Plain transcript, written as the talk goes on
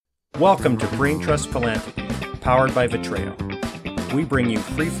Welcome to Brain Trust Philanthropy, powered by Vitreo. We bring you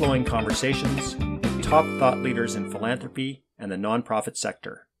free-flowing conversations with top thought leaders in philanthropy and the nonprofit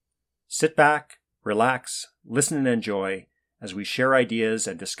sector. Sit back, relax, listen and enjoy as we share ideas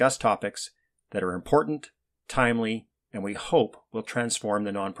and discuss topics that are important, timely, and we hope will transform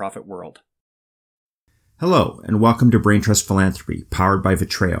the nonprofit world. Hello, and welcome to Brain Trust Philanthropy, powered by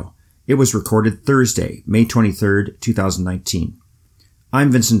Vitreo. It was recorded Thursday, May 23rd, 2019. I'm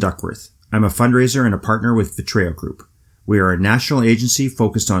Vincent Duckworth. I'm a fundraiser and a partner with Vitreo Group. We are a national agency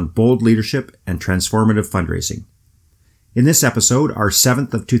focused on bold leadership and transformative fundraising. In this episode, our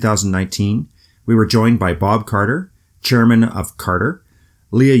 7th of 2019, we were joined by Bob Carter, Chairman of Carter,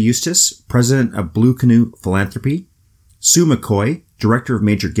 Leah Eustace, President of Blue Canoe Philanthropy, Sue McCoy, Director of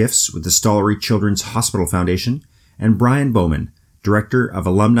Major Gifts with the Stollery Children's Hospital Foundation, and Brian Bowman, Director of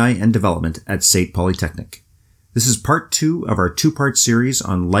Alumni and Development at SAIT Polytechnic. This is part 2 of our 2-part series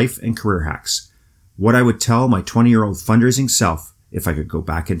on life and career hacks. What I would tell my 20-year-old fundraising self if I could go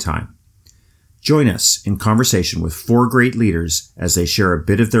back in time. Join us in conversation with 4 great leaders as they share a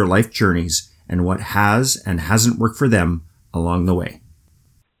bit of their life journeys and what has and hasn't worked for them along the way.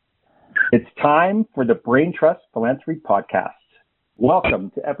 It's time for the Brain Trust Philanthropy Podcast.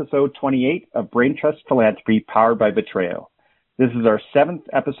 Welcome to episode 28 of Brain Trust Philanthropy, powered by Vitreo. This is our 7th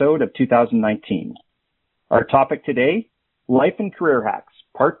episode of 2019. Our topic today, Life and Career Hacks,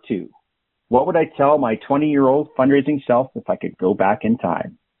 Part 2. What would I tell my 20-year-old fundraising self if I could go back in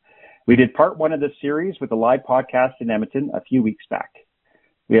time? We did Part 1 of this series with a live podcast in Edmonton a few weeks back.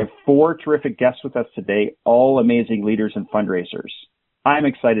 We have 4 terrific guests with us today, all amazing leaders and fundraisers. I'm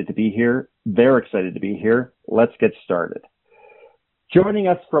excited to be here. They're excited to be here. Let's get started. Joining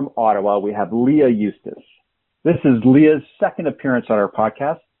us from Ottawa, we have Leah Eustace. This is Leah's 2nd appearance on our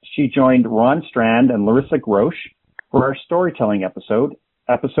podcast. She joined Ron Strand and Larissa Grosh for our storytelling episode,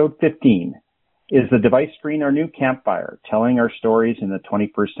 episode 15. Is the device screen our new campfire, telling our stories in the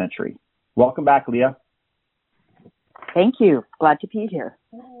 21st century? Welcome back, Leah. Thank you. Glad to be here.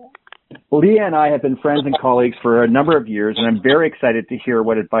 Leah and I have been friends and colleagues for a number of years, and I'm very excited to hear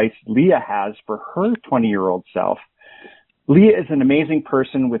what advice Leah has for her 20-year-old self. Leah is an amazing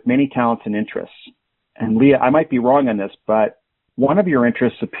person with many talents and interests. And Leah, I might be wrong on this, but one of your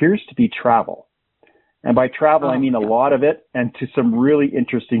interests appears to be travel. And by travel, I mean a lot of it and to some really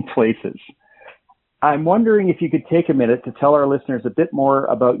interesting places. I'm wondering if you could take a minute to tell our listeners a bit more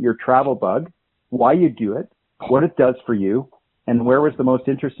about your travel bug, why you do it, what it does for you, and where was the most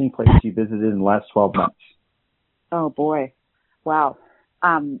interesting place you visited in the last 12 months? Oh, boy. Wow.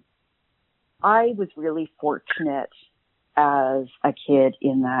 I was really fortunate as a kid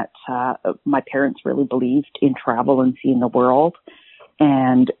in that my parents really believed in travel and seeing the world.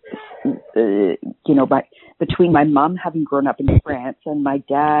 And, between my mom having grown up in France and my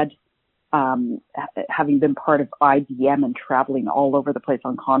dad having been part of IBM and traveling all over the place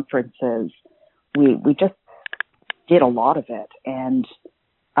on conferences, we just did a lot of it. And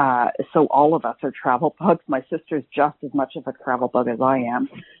so all of us are travel bugs. My sister's just as much of a travel bug as I am.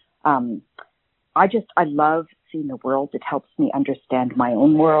 I love seeing the world. It helps me understand my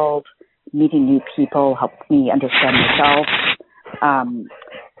own world. Meeting new people helps me understand myself.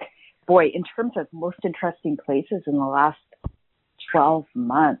 In terms of most interesting places in the last 12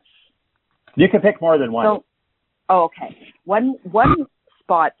 months. You can pick more than one. Okay. One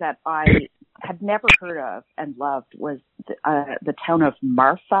spot that I had never heard of and loved was the town of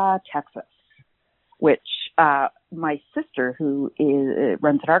Marfa, Texas, which my sister, who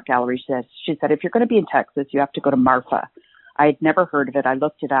runs an art gallery, she said, if you're going to be in Texas, you have to go to Marfa. I had never heard of it. I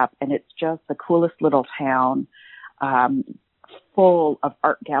looked it up, and it's just the coolest little town, full of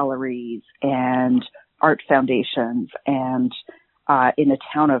art galleries and art foundations, and in a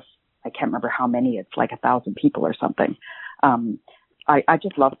town of, I can't remember how many, it's like 1,000 people or something. I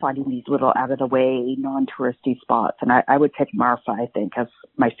just love finding these little out-of-the-way, non-touristy spots, and I would pick Marfa, I think, as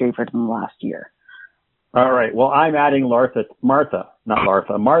my favorite in the last year. All right. Well, I'm adding Martha to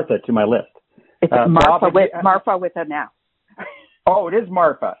my list. It's Marfa with an F. Oh, it is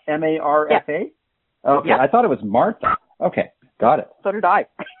Marfa. Marfa? Yeah. Okay. Yeah. I thought it was Martha. Okay. Got it. So did I.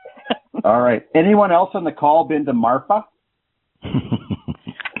 All right. Anyone else on the call been to Marfa?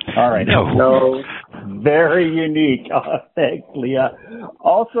 All right. No. So very unique. Thanks, Leah.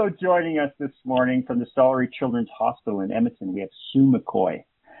 Also joining us this morning from the Stollery Children's Hospital in Edmonton, we have Sue McCoy.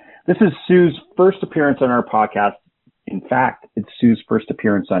 This is Sue's first appearance on our podcast. In fact, it's Sue's first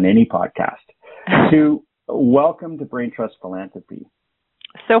appearance on any podcast. Sue, welcome to Brain Trust Philanthropy.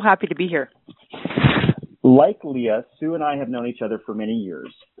 So happy to be here. Like Leah, Sue and I have known each other for many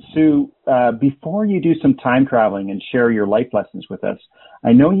years. Sue, before you do some time traveling and share your life lessons with us,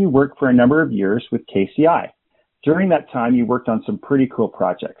 I know you worked for a number of years with KCI. During that time, you worked on some pretty cool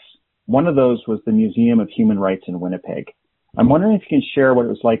projects. One of those was the Museum of Human Rights in Winnipeg. I'm wondering if you can share what it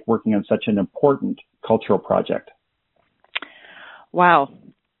was like working on such an important cultural project. Wow.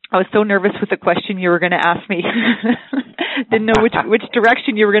 I was so nervous with the question you were going to ask me. Didn't know which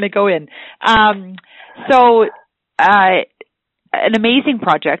direction you were going to go in. An amazing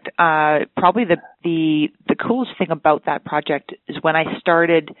project. Probably the coolest thing about that project is when I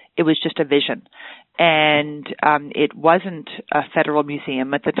started, it was just a vision. And it wasn't a federal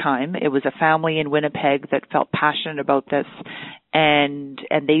museum at the time. It was a family in Winnipeg that felt passionate about this, and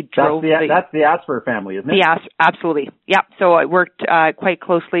they drove. That's the Asper family, isn't it? Absolutely. Yeah. So I worked quite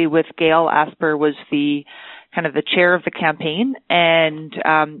closely with Gail Asper, was the kind of the chair of the campaign, and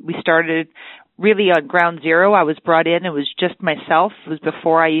we started really on ground zero. I was brought in. It was just myself. It was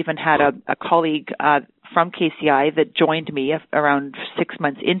before I even had a colleague from KCI that joined me around 6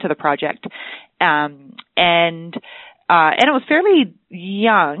 months into the project. And it was fairly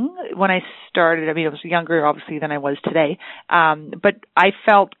young when I started. I mean, it was younger, obviously, than I was today. But I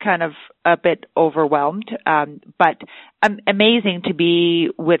felt kind of a bit overwhelmed. But amazing to be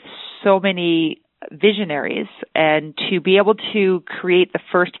with so many visionaries and to be able to create the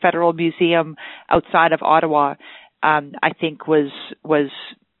first federal museum outside of Ottawa, I think was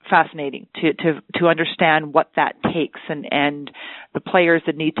fascinating to understand what that takes and the players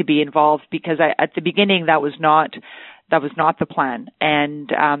that need to be involved, because at the beginning that was not the plan.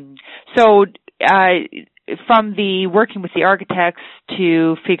 And from the working with the architects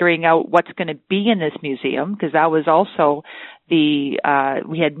to figuring out what's going to be in this museum, because that was also we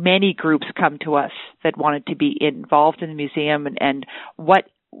had many groups come to us that wanted to be involved in the museum, and what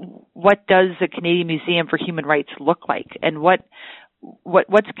does the Canadian Museum for Human Rights look like, and what's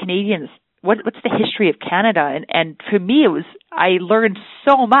Canadians, what's the history of Canada? And for me, I learned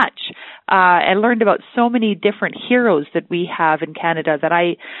so much. I learned about so many different heroes that we have in Canada that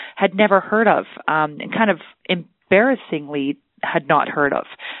I had never heard of, and kind of embarrassingly had not heard of.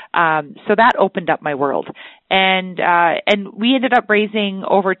 So that opened up my world. And we ended up raising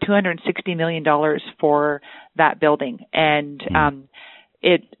over $260 million for that building. And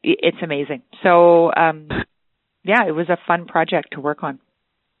it's amazing. So yeah, it was a fun project to work on.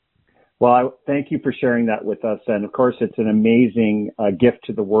 Well, thank you for sharing that with us. And of course, it's an amazing gift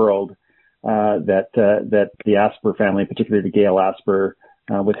to the world that the Asper family, particularly Gail Asper,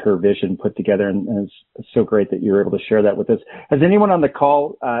 with her vision put together. And it's so great that you're able to share that with us. Has anyone on the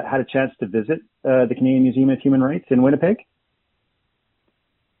call had a chance to visit the Canadian Museum of Human Rights in Winnipeg?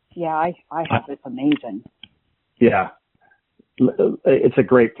 Yeah, I have. It's amazing. Yeah. It's a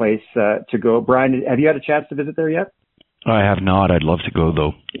great place to go. Brian, have you had a chance to visit there yet? I have not. I'd love to go,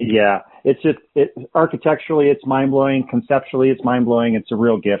 though. Yeah, architecturally, it's mind-blowing. Conceptually, it's mind-blowing. It's a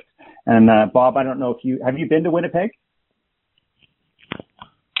real gift. And Bob, I don't know if have you been to Winnipeg?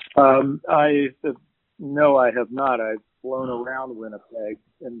 No, I have not. I've flown around Winnipeg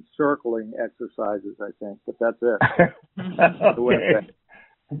in circling exercises, I think, but that's it. Okay.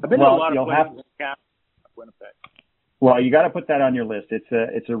 I've been to a lot of places in Canada, Winnipeg. Well, you got to put that on your list.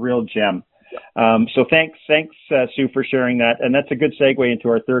 It's a real gem. So thanks, Sue, for sharing that. And that's a good segue into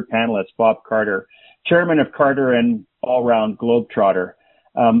our third panelist, Bob Carter, chairman of Carter and all-round Globetrotter.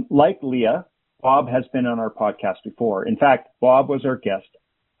 Like Leah, Bob has been on our podcast before. In fact, Bob was our guest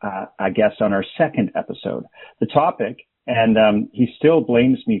on our second episode. The topic, and he still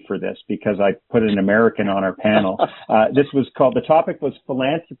blames me for this because I put an American on our panel. The topic was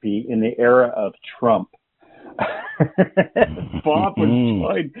philanthropy in the era of Trump. Bob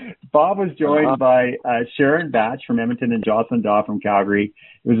was joined by Sharon Batch from Edmonton and Jocelyn Daw from Calgary.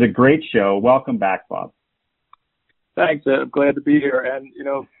 It was a great show. Welcome back, Bob. Thanks. I'm glad to be here. And,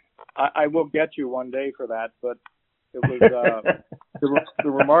 I will get you one day for that, but it was the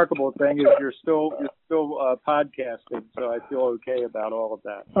remarkable thing is you're still podcasting, so I feel okay about all of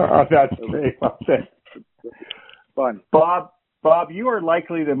that. Oh, that's great. Fun. Bob, you are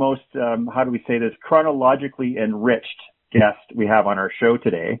likely the most, how do we say this, chronologically enriched guest we have on our show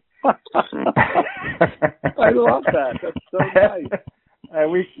today. I love that. That's so nice.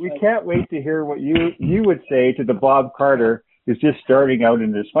 We can't wait to hear what you would say to the Bob Carter who's just starting out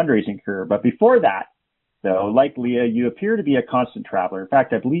in his fundraising career. But before that, though, like Leah, you appear to be a constant traveler. In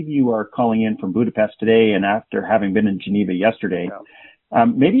fact, I believe you are calling in from Budapest today and after having been in Geneva yesterday. Yeah.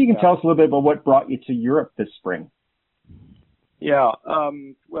 Maybe you can tell us a little bit about what brought you to Europe this spring. Yeah.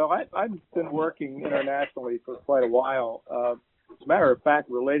 Well, I've been working internationally for quite a while. a matter of fact,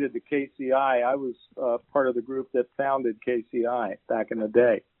 related to KCI, I was part of the group that founded KCI back in the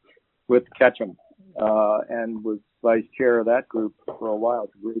day with Ketchum, and was vice chair of that group for a while.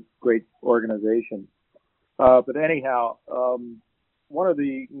 It's a great organization. But anyhow, one of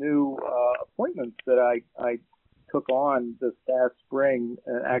the new appointments that I took on this past spring,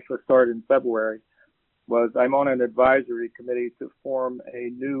 and actually started in February, was I'm on an advisory committee to form a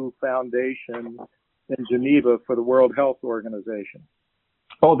new foundation in Geneva for the World Health Organization.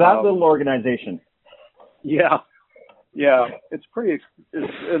 Oh, that little organization. Yeah. It's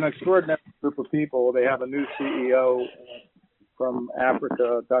an extraordinary group of people. They have a new CEO from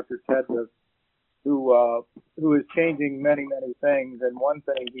Africa, Dr. Tedros, who is changing many, many things. And one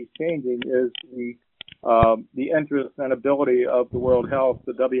thing he's changing is the interest and ability of the World Health,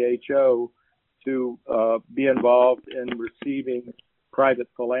 the WHO, to be involved in receiving private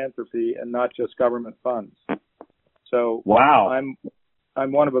philanthropy and not just government funds. So wow.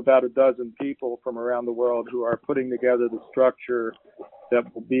 I'm one of about a dozen people from around the world who are putting together the structure that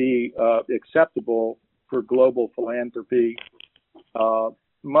will be acceptable for global philanthropy.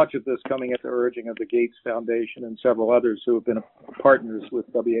 Much of this coming at the urging of the Gates Foundation and several others who have been partners with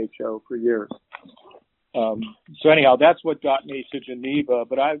WHO for years. So anyhow, that's what got me to Geneva.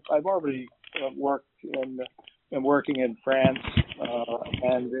 But I've already worked and working in France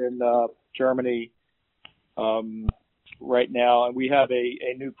and in Germany right now, and we have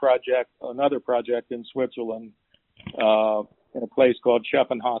another project in Switzerland, in a place called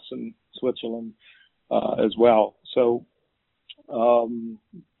Schaffenhausen, Switzerland, as well. So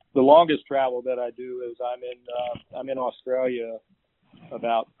the longest travel that I do is I'm in Australia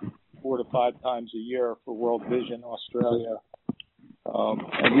about 4 to 5 times a year for World Vision Australia.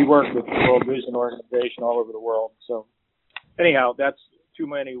 And we work with the World Vision Organization all over the world. So anyhow, that's too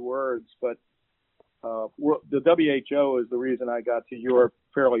many words, but the WHO is the reason I got to Europe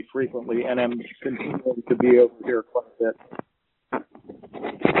fairly frequently, and I'm continuing to be over here quite a bit.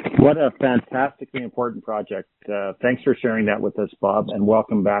 What a fantastically important project. Thanks for sharing that with us, Bob, and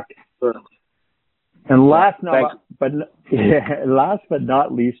welcome back. Sure. And last but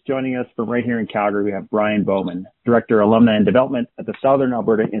not least, joining us from right here in Calgary, we have Brian Bowman, Director of Alumni and Development at the Southern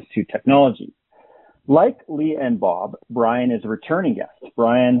Alberta Institute of Technology. Like Lee and Bob, Brian is a returning guest.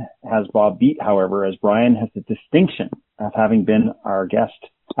 Brian has Bob beat, however, as Brian has the distinction of having been a guest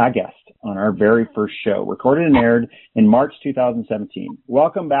on our very first show, recorded and aired in March 2017.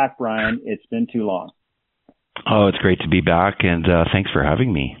 Welcome back, Brian. It's been too long. Oh, it's great to be back, and thanks for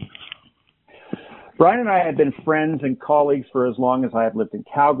having me. Brian and I have been friends and colleagues for as long as I have lived in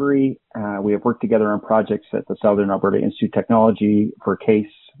Calgary. We have worked together on projects at the Southern Alberta Institute of Technology, for CASE,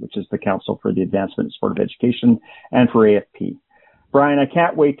 which is the Council for the Advancement and Support of Education, and for AFP. Brian, I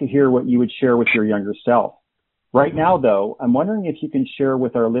can't wait to hear what you would share with your younger self. Right now, though, I'm wondering if you can share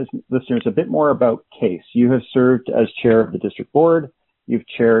with our listeners a bit more about CASE. You have served as chair of the district board. You've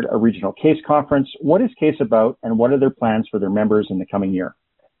chaired a regional CASE conference. What is CASE about, and what are their plans for their members in the coming year?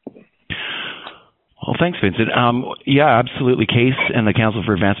 Well, thanks, Vincent. Yeah, absolutely. CASE and the Council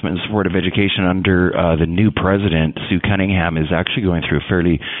for Advancement and Support of Education under the new president, Sue Cunningham, is actually going through a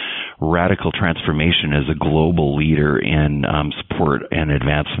fairly radical transformation as a global leader in support and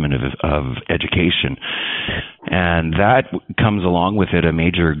advancement of education. And that comes along with it a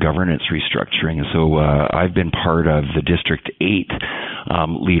major governance restructuring. So I've been part of the District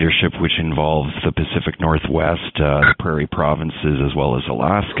 8 leadership, which involves the Pacific Northwest, the Prairie Provinces, as well as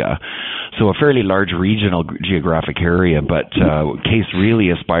Alaska. So a fairly large regional geographic area, but CASE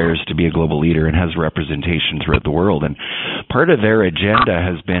really aspires to be a global leader and has representation throughout the world. And part of their agenda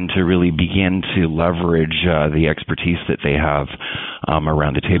has been to really begin to leverage the expertise that they have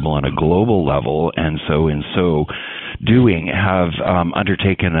around the table on a global level, and so in so doing have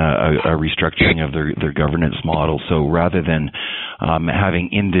undertaken a restructuring of their governance model. So rather than having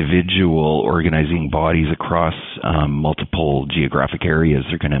individual organizing bodies across multiple geographic areas,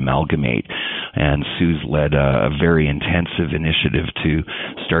 they're going to amalgamate. And Sue's led a very intensive initiative to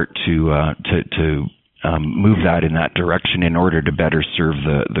start to move that in that direction in order to better serve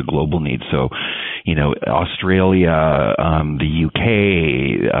the global needs. So, you know, Australia, the UK,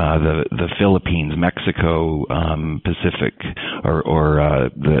 the Philippines, Mexico, Pacific, or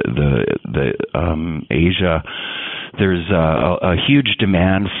the Asia. There's a huge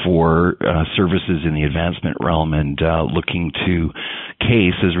demand for services in the advancement realm, and looking to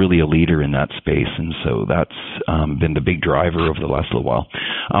CASE as really a leader in that space. And so that's been the big driver over the last little while.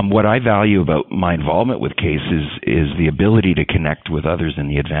 What I value about my involvement with CASE is the ability to connect with others in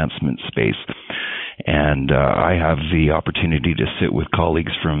the advancement space. And I have the opportunity to sit with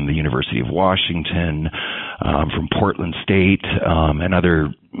colleagues from the University of Washington, from Portland State, and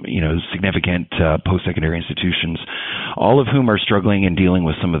other significant post-secondary institutions, all of whom are struggling and dealing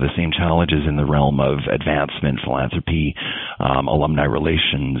with some of the same challenges in the realm of advancement, philanthropy, alumni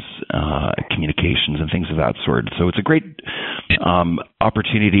relations, communications, and things of that sort. So it's a great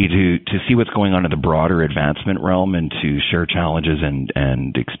opportunity to see what's going on in the broader advancement realm and to share challenges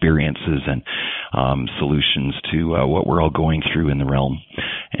and experiences and solutions to what we're all going through in the realm.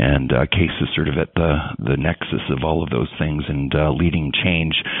 And CASE is sort of at the nexus of all of those things and leading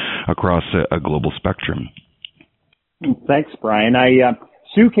change across a global spectrum. Thanks, Brian.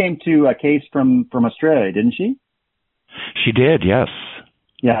 Sue came to CASE from Australia, didn't she? She did, yes.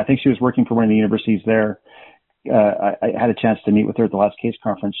 Yeah, I think she was working for one of the universities there. I had a chance to meet with her at the last CASE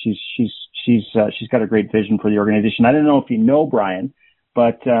conference. She's got a great vision for the organization. I don't know if you know Brian,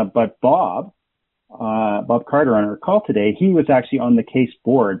 but Bob Carter on our call today, he was actually on the CASE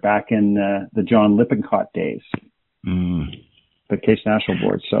board back in the John Lippincott days, the CASE National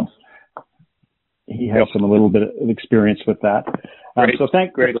Board. So he has a little bit of experience with that.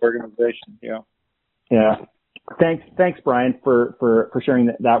 Great organization. Yeah. Thanks, Brian, for sharing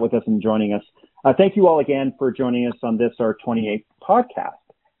that with us and joining us. Thank you all again for joining us on this, our 28th podcast.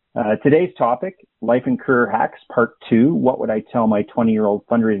 Today's topic, Life and Career Hacks, Part 2, What Would I Tell My 20-Year-Old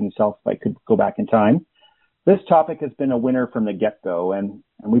Fundraising Self If I Could Go Back in Time? This topic has been a winner from the get-go, and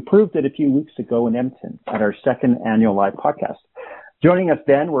we proved it a few weeks ago in Edmonton at our second annual live podcast. Joining us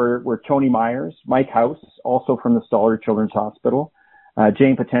then were Tony Myers, Mike House, also from the Stoller Children's Hospital,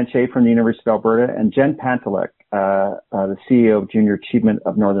 Jane Potenche from the University of Alberta, and Jen Pantelek, the CEO of Junior Achievement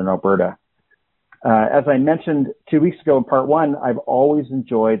of Northern Alberta. As I mentioned 2 weeks ago in part 1, I've always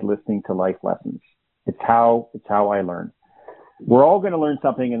enjoyed listening to life lessons. It's how I learn. We're all going to learn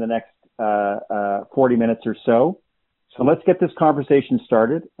something in the next 40 minutes or so. So let's get this conversation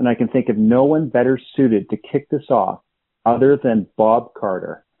started. And I can think of no one better suited to kick this off other than Bob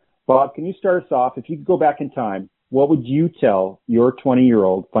Carter. Bob, can you start us off? If you could go back in time, what would you tell your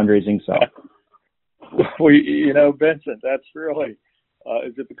 20-year-old fundraising self? Well, Vincent, that's really...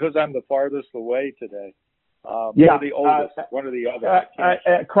 is it because I'm the farthest away today? Yeah. Or the oldest, one or the other.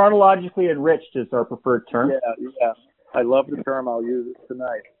 Chronologically enriched is our preferred term. Yeah. I love the term. I'll use it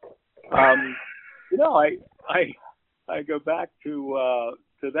tonight. I go back to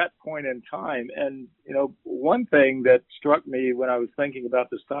that point in time, and one thing that struck me when I was thinking about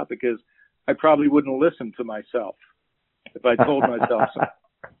this topic is I probably wouldn't listen to myself if I told myself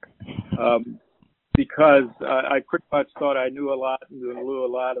something. Because I pretty much thought I knew a lot and knew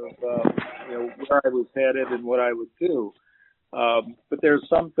a lot of where I was headed and what I would do. But there's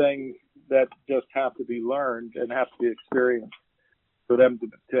some things that just have to be learned and have to be experienced for them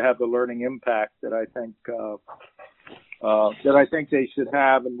to have the learning impact that I think they should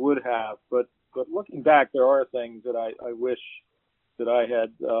have and would have. But looking back, there are things that I wish that I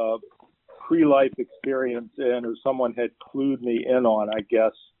had pre-life experience in, or someone had clued me in on, I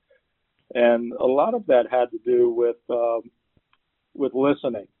guess. And a lot of that had to do with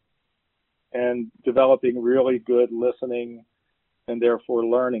listening and developing really good listening and therefore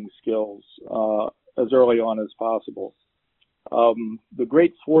learning skills as early on as possible. The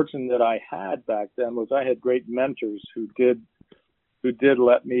great fortune that I had back then was I had great mentors who did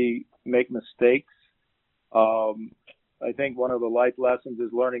let me make mistakes. I think one of the life lessons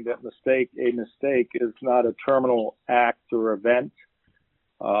is learning that a mistake is not a terminal act or event.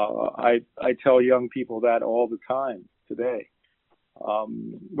 I tell young people that all the time today.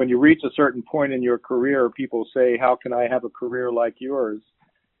 When you reach a certain point in your career, people say, how can I have a career like yours?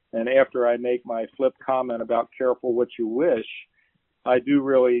 And after I make my flip comment about careful what you wish, I do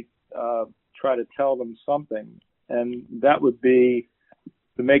really try to tell them something. And that would be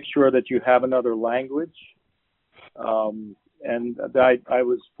to make sure that you have another language. And I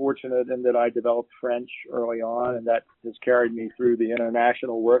was fortunate in that I developed French early on, and that has carried me through the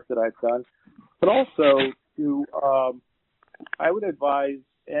international work that I've done. But also, I would advise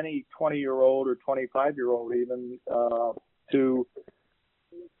any 20-year-old or 25-year-old even to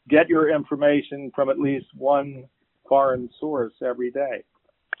get your information from at least one foreign source every day,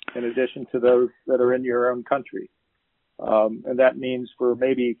 in addition to those that are in your own country. And that means for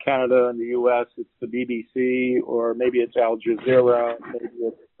maybe Canada and the U.S., it's the BBC, or maybe it's Al Jazeera, maybe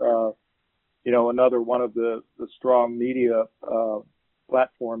it's, another one of the strong media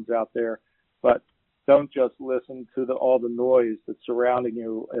platforms out there. But don't just listen to all the noise that's surrounding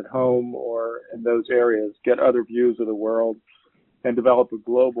you at home or in those areas. Get other views of the world and develop a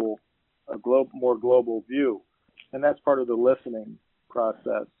more global view. And that's part of the listening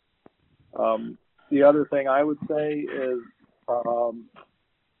process. the other thing I would say is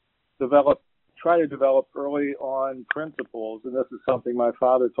try to develop early on principles, and this is something my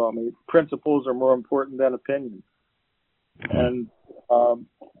father taught me. Principles are more important than opinions. And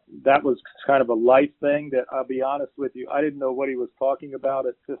that was kind of a life thing that, I'll be honest with you, I didn't know what he was talking about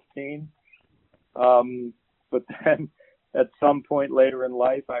at 15. But then at some point later in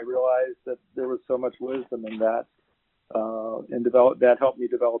life, I realized that there was so much wisdom in that, and that helped me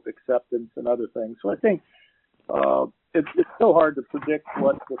develop acceptance and other things. So I think it's so hard to predict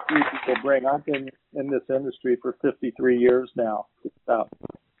what the future will bring. I've been in this industry for 53 years now.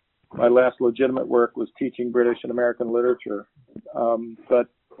 My last legitimate work was teaching British and American literature. But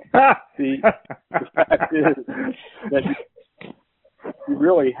the fact is that you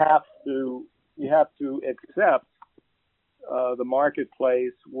really have to accept the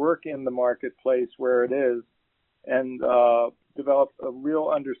marketplace, work in the marketplace where it is, and develop a real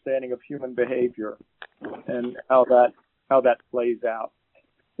understanding of human behavior and how that plays out.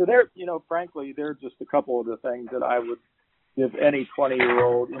 So frankly, there are just a couple of the things that I would give any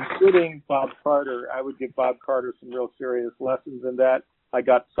 20-year-old, including Bob Carter. I would give Bob Carter some real serious lessons in that. I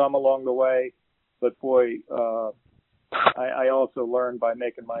got some along the way, but boy, I also learned by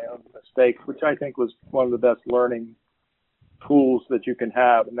making my own mistakes, which I think was one of the best learning tools that you can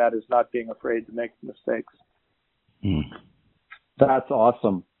have, and that is not being afraid to make mistakes. That's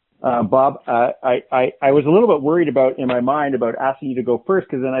awesome. Bob, I was a little bit worried in my mind about asking you to go first,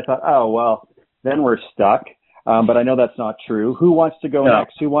 because then I thought, oh, well, then we're stuck. But I know that's not true. Who wants to go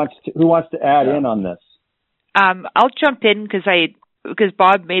next? Who wants to add in on this? I'll jump in because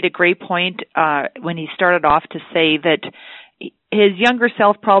Bob made a great point when he started off to say that his younger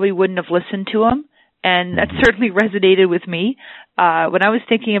self probably wouldn't have listened to him, and that certainly resonated with me. When I was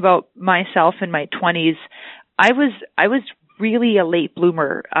thinking about myself in my 20s, I was really a late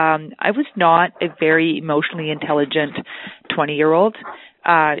bloomer. I was not a very emotionally intelligent 20-year-old.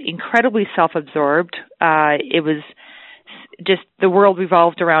 Incredibly self-absorbed. It was just the world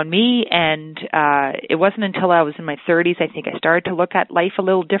revolved around me, and it wasn't until I was in my 30s, I think I started to look at life a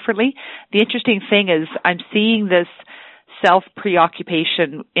little differently. The interesting thing is I'm seeing this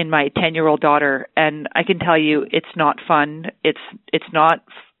self-preoccupation in my 10-year-old daughter, and I can tell you it's not fun. It's not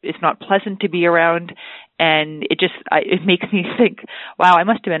pleasant to be around, and it makes me think, wow, I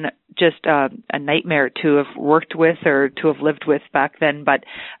must have been just a nightmare to have worked with or to have lived with back then. But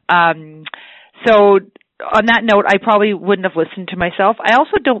so on that note, I probably wouldn't have listened to myself. I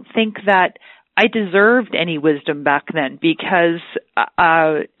also don't think that I deserved any wisdom back then because,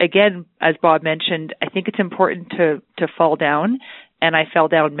 again, as Bob mentioned, I think it's important to fall down, and I fell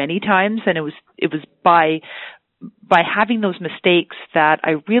down many times, and it was by having those mistakes that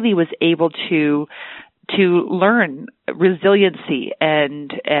I really was able to learn resiliency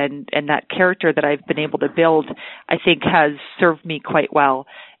and that character that I've been able to build, I think has served me quite well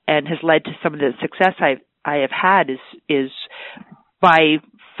and has led to some of the success I have had is by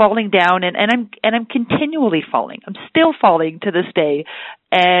falling down and I'm continually falling. I'm still falling to this day.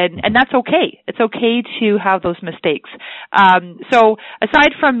 And that's okay. It's okay to have those mistakes. So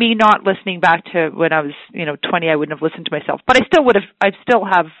aside from me not listening back to when I was, 20, I wouldn't have listened to myself, but I still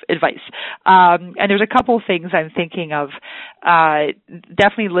have advice. And there's a couple of things I'm thinking of.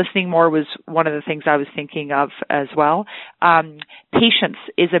 Definitely listening more was one of the things I was thinking of as well. Patience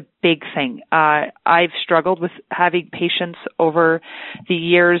is a big thing. I've struggled with having patience over the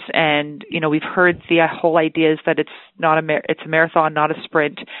years, and, we've heard the whole idea is that it's a marathon, not a sprint.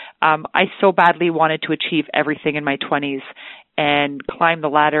 I so badly wanted to achieve everything in my 20s and climb the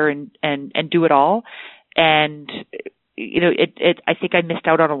ladder and do it all. And, I think I missed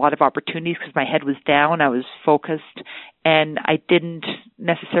out on a lot of opportunities because my head was down. I was focused, and I didn't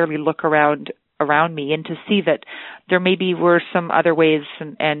necessarily look around me and to see that there maybe were some other ways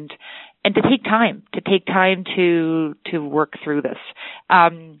and to take time to work through this.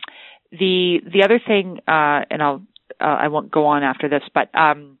 The other thing, and I won't go on after this, but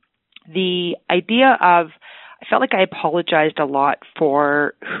the idea of I felt like I apologized a lot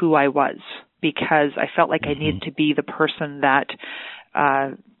for who I was because I felt like I needed to be the person that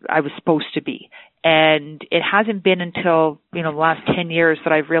I was supposed to be. And it hasn't been until, the last 10 years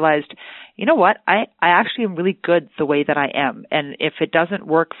that I've realized, you know what, I actually am really good the way that I am. And if it doesn't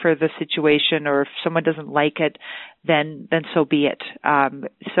work for the situation or if someone doesn't like it, then so be it.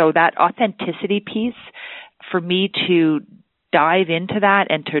 So that authenticity piece, for me to dive into that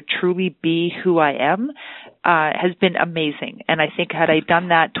and to truly be who I am has been amazing. And I think had I done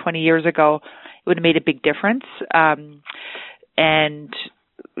that 20 years ago, it would have made a big difference. And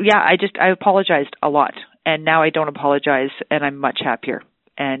yeah, I apologized a lot, and now I don't apologize, and I'm much happier.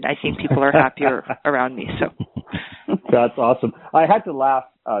 and I think people are happier around me. So that's awesome. I had to laugh,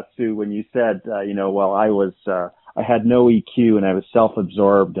 Sue, when you said, I had no EQ and I was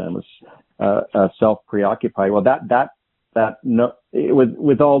self-absorbed and was self-preoccupied. Well,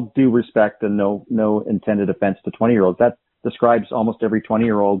 with all due respect and no intended offense to 20-year-olds, that describes almost every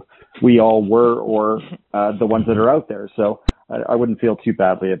 20-year-old we all were, or the ones that are out there. So I wouldn't feel too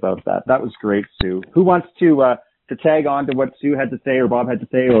badly about that. That was great, Sue. Who wants to tag on to what Sue had to say or Bob had to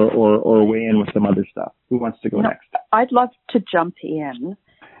say, or weigh in with some other stuff? Who wants to go next? I'd love to jump in.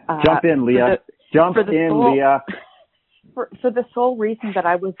 Jump in, Leah. Leah. For the sole reason that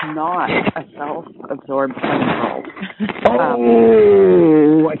I was not a self-absorbed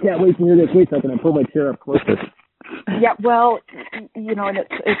 20-year-old. I can't wait to hear this. Wait a second, I pull my chair up closer. Yeah, well, and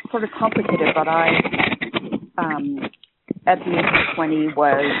it's sort of complicated, but I, at the age of 20,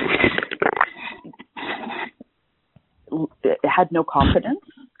 had no confidence.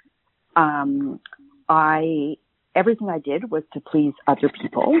 Everything I did was to please other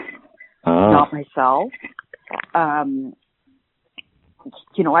people, not myself. I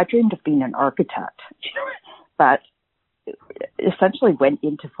dreamed of being an architect, but essentially went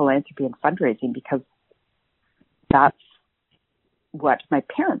into philanthropy and fundraising because that's what my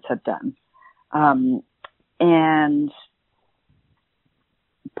parents had done. And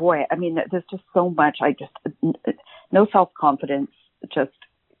boy, I mean, there's just so much. No self-confidence, just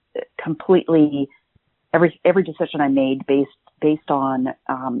completely every decision I made based on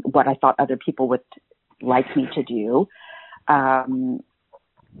what I thought other people would like me to do.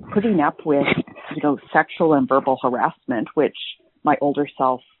 Putting up with, sexual and verbal harassment, which my older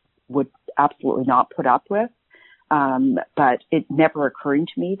self would absolutely not put up with. But it never occurring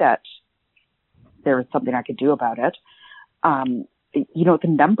to me that there was something I could do about it. The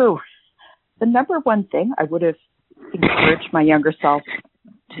number one thing I would have encouraged my younger self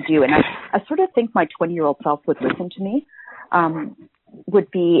to do, and I sort of think my 20-year-old self would listen to me,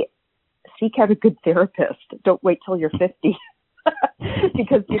 would be seek out a good therapist. Don't wait till you're 50.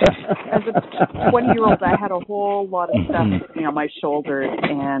 Because as a 20-year-old, I had a whole lot of stuff on my shoulders,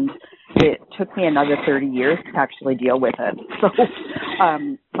 and it took me another 30 years to actually deal with it. So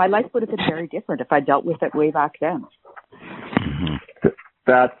my life would have been very different if I dealt with it way back then.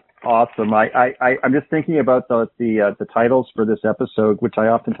 That's awesome. I'm just thinking about the titles for this episode, which I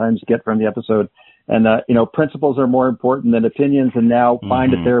oftentimes get from the episode, and principles are more important than opinions, and now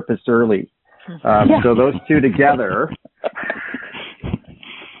find a therapist early. So those two together.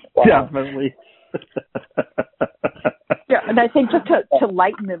 Definitely. Yeah, and I think just to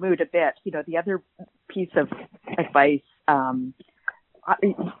lighten the mood a bit, the other piece of advice,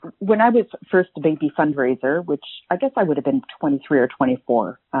 when I was first a baby fundraiser, which I guess I would have been 23 or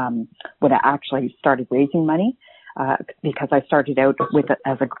 24 when I actually started raising money, because I started out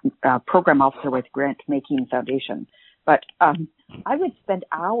as a program officer with Grant Making Foundation. But I would spend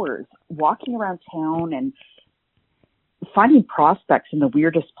hours walking around town and finding prospects in the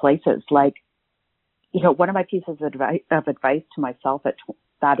weirdest places. Like, one of my pieces of advice to myself at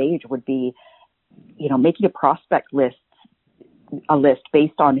that age would be, making a prospect list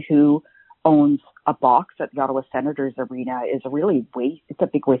based on who owns a box at the Ottawa Senators Arena is it's a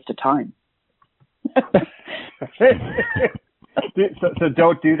big waste of time. So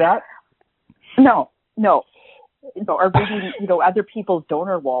don't do that? No. Or reading, other people's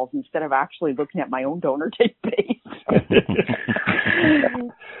donor walls instead of actually looking at my own donor database.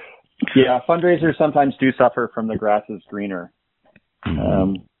 Yeah, fundraisers sometimes do suffer from the grass is greener.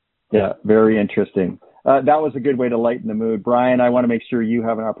 Very interesting. That was a good way to lighten the mood. Brian, I want to make sure you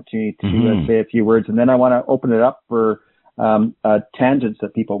have an opportunity to say a few words, and then I want to open it up for tangents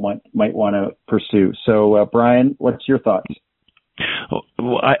that people might want to pursue. So, Brian, what's your thoughts? Well,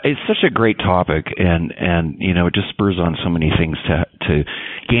 it's such a great topic, and it just spurs on so many things to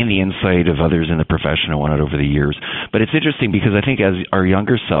gain the insight of others in the profession and whatnot over the years. But it's interesting because I think as our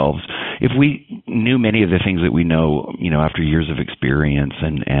younger selves, if we knew many of the things that we know, after years of experience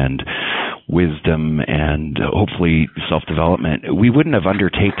and wisdom and hopefully self-development, we wouldn't have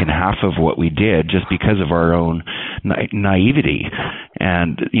undertaken half of what we did just because of our own naivety.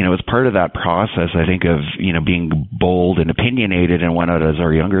 And, as part of that process, I think of, being bold and opinionated and whatnot as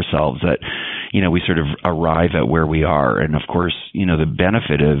our younger selves, that, we sort of arrive at where we are. And of course, the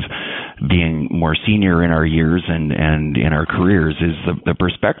benefit of being more senior in our years and in our careers is the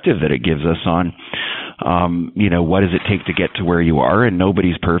perspective that it gives us on, what does it take to get to where you are? And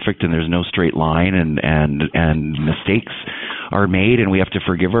nobody's perfect, and there's no straight line, and mistakes are made, and we have to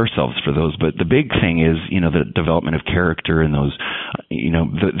forgive ourselves for those. But the big thing is, the development of character and those,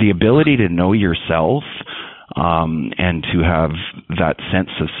 the ability to know yourself, and to have that sense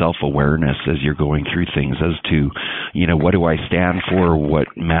of self-awareness as you're going through things as to, what do I stand for, what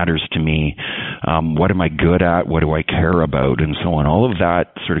matters to me, what am I good at, what do I care about, and so on. All of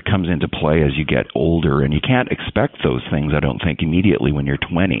that sort of comes into play as you get older, and you can't expect those things, I don't think, immediately when you're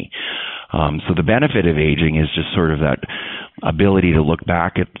 20. So the benefit of aging is just sort of that ability to look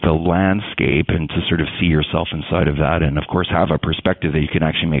back at the landscape and to sort of see yourself inside of that, and of course have a perspective that you can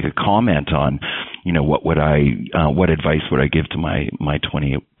actually make a comment on. What advice would I give to my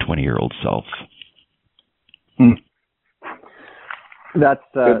 20-year-old self? That's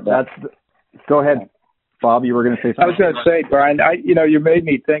go ahead, Bob. You were going to say something. I was going to say, Brian, you made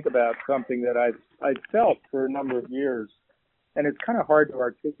me think about something that I felt for a number of years, and it's kind of hard to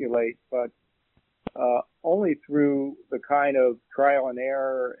articulate, but only through the kind of trial and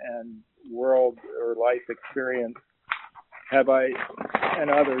error and world or life experience have I and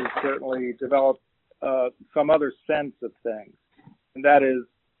others certainly developed some other sense of things. And that is,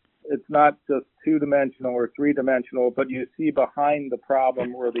 it's not just two-dimensional or three-dimensional, but you see behind the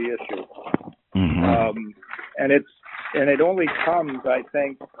problem or the issue. Mm-hmm. And it only comes, I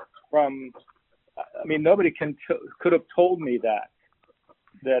think, from, nobody could have told me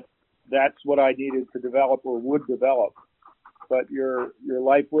that's what I needed to develop or would develop. But your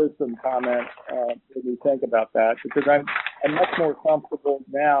life wisdom comment made me think about that, because I'm much more comfortable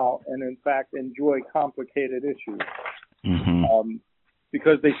now and, in fact, enjoy complicated issues. Mm-hmm.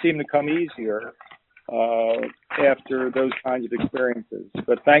 Because they seem to come easier after those kinds of experiences.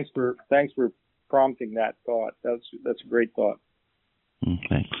 But thanks for prompting that thought. That's a great thought.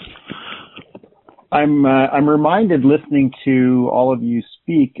 Thanks. I'm reminded, listening to all of you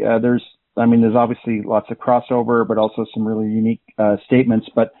speak, there's obviously lots of crossover, but also some really unique statements.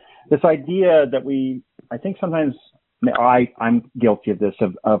 But this idea that I think sometimes I'm guilty of this,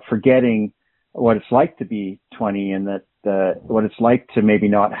 of forgetting what it's like to be 20, and that what it's like to maybe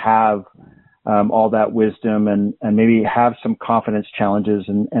not have all that wisdom and maybe have some confidence challenges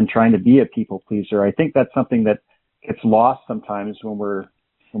and trying to be a people pleaser. I think that's something that gets lost sometimes when we're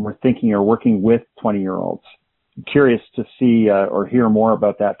thinking or working with 20-year-olds. I'm curious to see or hear more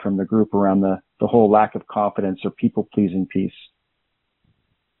about that from the group around the whole lack of confidence or people pleasing piece.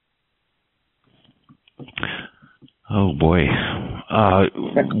 Oh boy.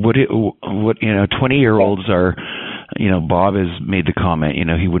 20-year-olds are, Bob has made the comment,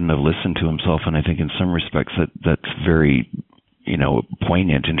 he wouldn't have listened to himself. And I think in some respects that's very,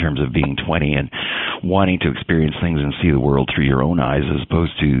 poignant in terms of being 20 and wanting to experience things and see the world through your own eyes as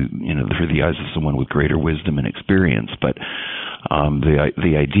opposed to, through the eyes of someone with greater wisdom and experience. But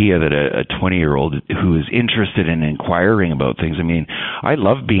the idea that a 20-year-old who is interested in inquiring about things, I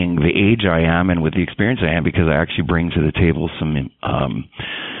love being the age I am and with the experience I am, because I actually bring to the table some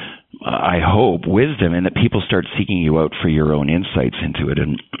I hope, wisdom, and that people start seeking you out for your own insights into it.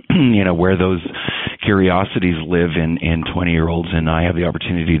 And, where those curiosities live in 20-year-olds, and I have the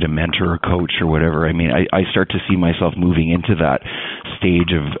opportunity to mentor or coach or whatever, I start to see myself moving into that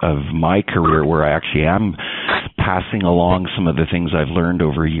stage of my career where I actually am passing along some of the things I've learned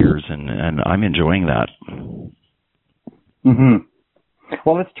over years, and I'm enjoying that. Mm-hmm.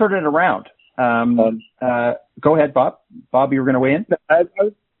 Well, let's turn it around. Go ahead, Bob. Bob, you were going to weigh in? I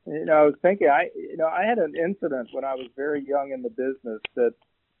was thinking, I had an incident when I was very young in the business that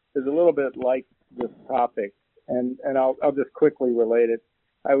is a little bit like this topic, and I'll just quickly relate it.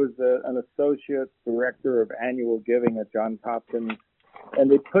 I was an associate director of annual giving at Johns Hopkins,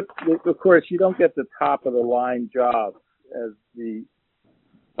 and of course, you don't get the top of the line job as the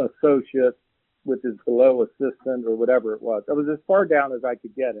associate, which is below assistant or whatever it was. I was as far down as I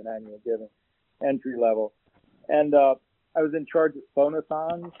could get in annual giving, entry level, and I was in charge of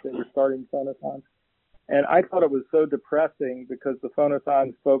phonathons. They were starting phonathons. And I thought it was so depressing because the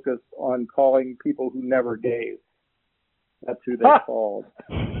phonathons focused on calling people who never gave. That's who they called.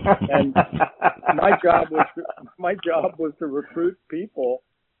 And my job was to recruit people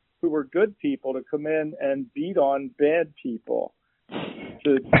who were good people to come in and beat on bad people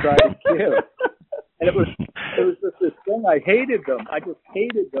to try to give. And it was just this thing. I hated them. I just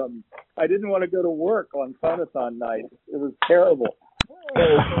hated them. I didn't want to go to work on phonathon night. It was terrible.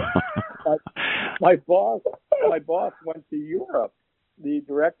 My boss went to Europe. The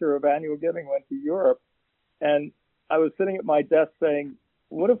director of annual giving went to Europe, and I was sitting at my desk saying,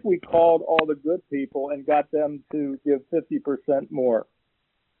 what if we called all the good people and got them to give 50% more?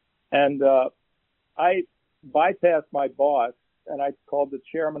 And I bypassed my boss, and I called the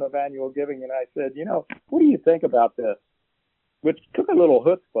chairman of annual giving, and I said, what do you think about this? Which took a little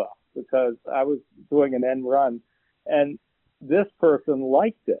chutzpah because I was doing an end run, and this person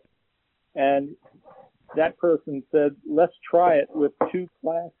liked it. And that person said, let's try it with 2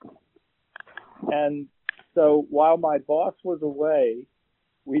 classes. And so while my boss was away,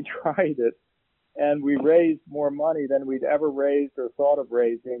 we tried it, and we raised more money than we'd ever raised or thought of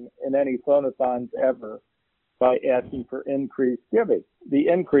raising in any phonathons ever by asking for increased giving. The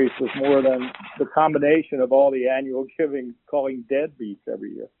increase was more than the combination of all the annual giving, calling deadbeats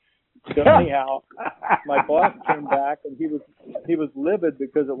every year. So anyhow, my boss came back, and he was livid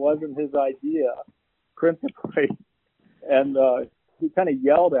because it wasn't his idea, principally, and he kind of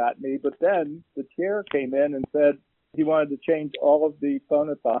yelled at me. But then the chair came in and said he wanted to change all of the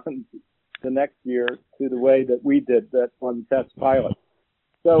phonathons the next year to the way that we did that one test pilot.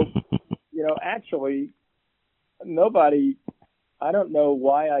 So, actually, I don't know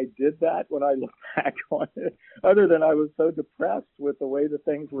why I did that when I look back on it, other than I was so depressed with the way that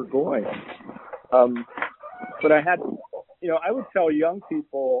things were going. But I had, I would tell young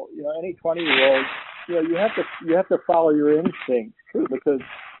people, any 20-year-old, you have to follow your instincts too, because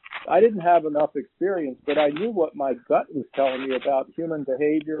I didn't have enough experience, but I knew what my gut was telling me about human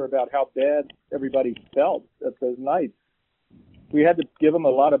behavior, about how bad everybody felt at those nights. We had to give them a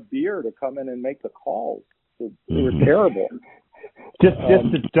lot of beer to come in and make the calls. It was terrible. Just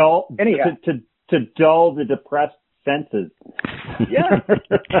to dull, to dull the depressed senses. Yeah.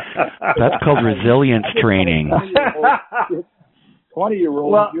 That's called resilience training.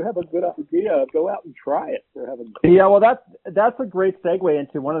 20-year-olds, you have a good idea, go out and try it. Yeah, well, that's a great segue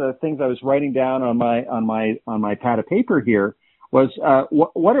into one of the things I was writing down on my pad of paper here was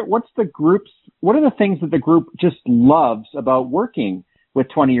what are the things that the group just loves about working with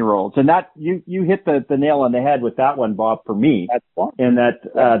 20-year-olds, and that you hit the nail on the head with that one, Bob, for me. That's fun. And that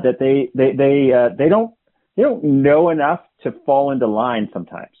they don't know enough to fall into line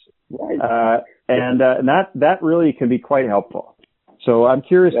sometimes, right? And that really can be quite helpful. So I'm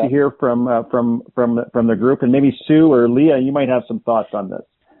curious to hear from the group, and maybe Sue or Leah, you might have some thoughts on this.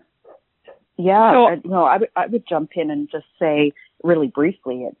 Yeah, no, I would jump in and just say really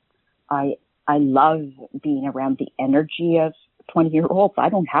briefly, I love being around the energy of 20-year-olds. I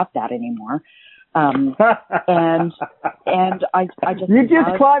don't have that anymore. And I just you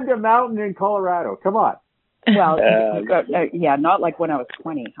just climbed a mountain in Colorado. Come on. Well, not like when I was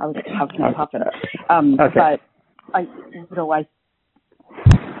 20. I was huffing. But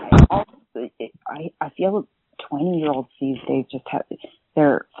I feel 20-year-olds these days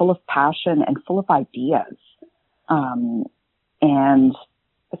they're full of passion and full of ideas. And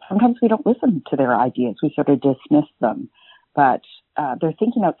sometimes we don't listen to their ideas. We sort of dismiss them. But they're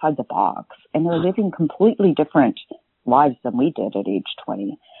thinking outside the box, and they're living completely different lives than we did at age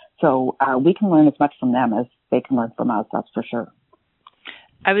 20. So we can learn as much from them as they can learn from us, that's for sure.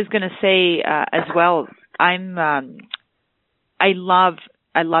 I was going to say as well, I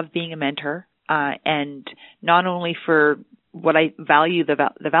love being a mentor, and not only for what I value, the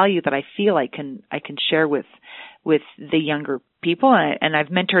value that I feel I can share with the younger people, and I've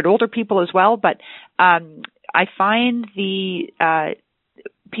mentored older people as well. But I find the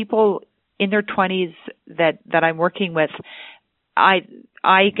people in their 20s that I'm working with, I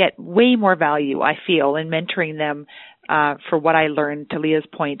get way more value, I feel, in mentoring them for what I learned. To Leah's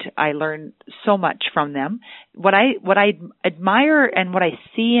point, I learn so much from them. What I admire and what I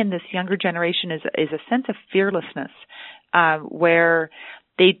see in this younger generation is a sense of fearlessness, where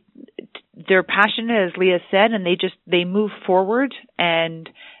they're passionate, as Leah said, and they move forward. And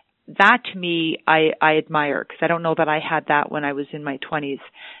that, to me, I admire, because I don't know that I had that when I was in my 20s.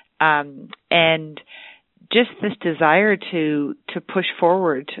 And just this desire to push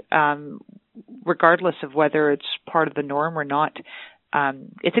forward, regardless of whether it's part of the norm or not.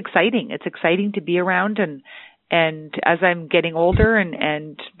 It's exciting. It's exciting to be around, and as I'm getting older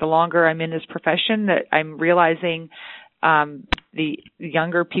and the longer I'm in this profession, that I'm realizing the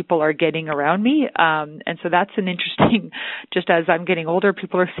younger people are getting around me. And so that's an interesting, just as I'm getting older,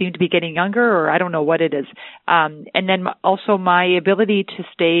 people seem to be getting younger, or I don't know what it is. And then also my ability to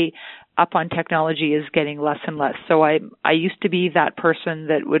stay up on technology is getting less and less. So I used to be that person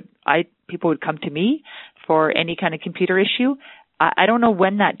that people would come to me for any kind of computer issue. I don't know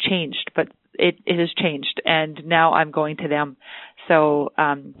when that changed, but it has changed, and now I'm going to them. So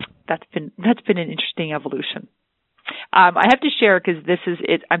that's been an interesting evolution. I have to share, because this is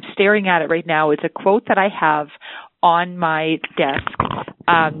it. I'm staring at it right now. It's a quote that I have on my desk,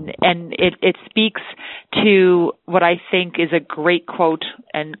 and it speaks to what I think is a great quote.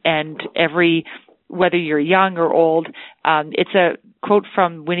 And whether you're young or old, it's a quote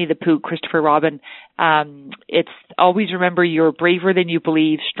from Winnie the Pooh, Christopher Robin. It's always remember you're braver than you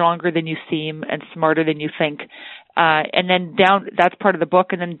believe, stronger than you seem, and smarter than you think. And then that's part of the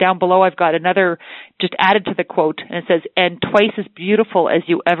book. And then down below, I've got another just added to the quote, and it says, "And twice as beautiful as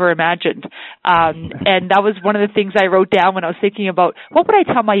you ever imagined." And that was one of the things I wrote down when I was thinking about what would I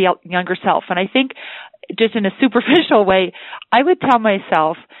tell my younger self. And I think just in a superficial way, I would tell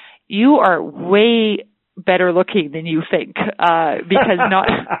myself, you are way better looking than you think, because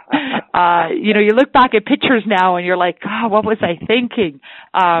you look back at pictures now and you're like, oh, what was I thinking?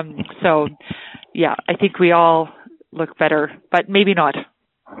 So yeah, I think we all look better, but maybe not.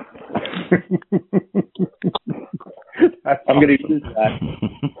 I'm going to use that.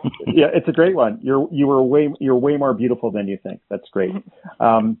 Yeah, it's a great one. You're way more beautiful than you think. That's great.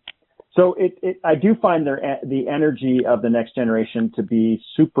 So I do find the energy of the next generation to be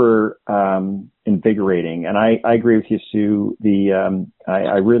super invigorating, and I agree with you, Sue.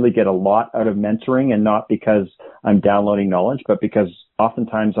 I really get a lot out of mentoring, and not because I'm downloading knowledge, but because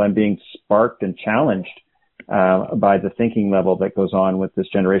oftentimes I'm being sparked and challenged by the thinking level that goes on with this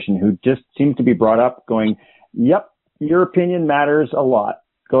generation, who just seem to be brought up going, "Yep, your opinion matters a lot.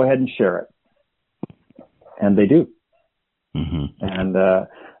 Go ahead and share it," and they do. Mm-hmm. And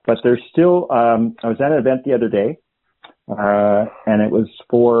but there's still, I was at an event the other day, and it was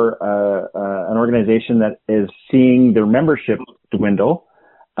for an organization that is seeing their membership dwindle.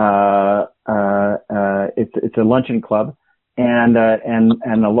 It's a luncheon club, and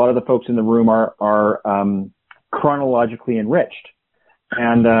a lot of the folks in the room are chronologically enriched,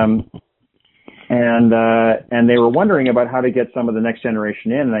 and they were wondering about how to get some of the next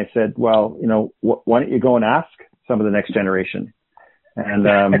generation in. And I said, well, why don't you go and ask some of the next generation? And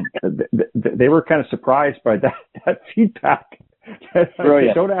they were kind of surprised by that feedback.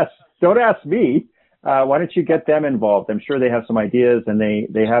 Brilliant. Don't ask me. Why don't you get them involved? I'm sure they have some ideas, and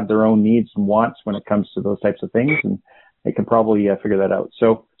they have their own needs and wants when it comes to those types of things, and they can probably figure that out.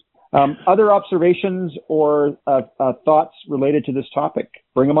 So, other observations or thoughts related to this topic?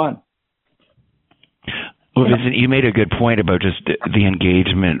 Bring them on. Well, Vincent, you made a good point about just the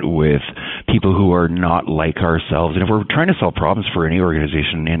engagement with people who are not like ourselves. And if we're trying to solve problems for any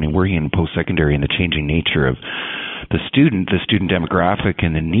organization, and working in post-secondary and the changing nature of the student demographic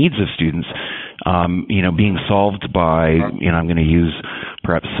and the needs of students, being solved by, I'm going to use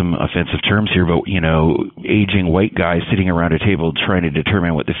perhaps some offensive terms here, but, aging white guys sitting around a table trying to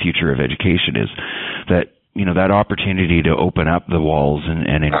determine what the future of education is, that opportunity to open up the walls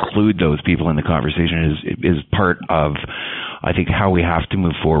and include those people in the conversation is part of, I think, how we have to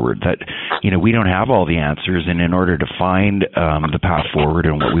move forward. That, we don't have all the answers, and in order to find the path forward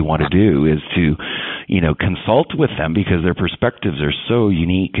and what we want to do is to, consult with them, because their perspectives are so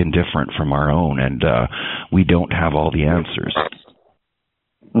unique and different from our own, and we don't have all the answers.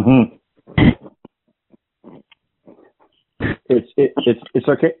 Mm-hmm. It's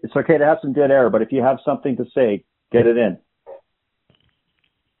okay. It's okay to have some dead air, but if you have something to say, get it in.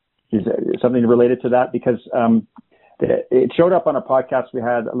 Is there something related to that? Because it showed up on a podcast we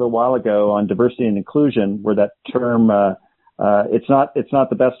had a little while ago on diversity and inclusion, where that term, it's not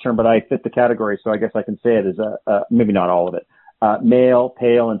the best term, but I fit the category, so I guess I can say it as maybe not all of it. Male,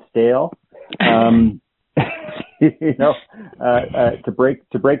 pale, and stale. To break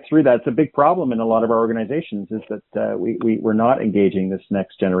through that, it's a big problem in a lot of our organizations, is that we're not engaging this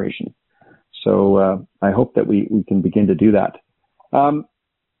next generation. So I hope that we can begin to do that. So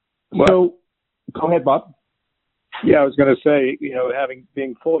go ahead, Bob. Yeah, I was going to say,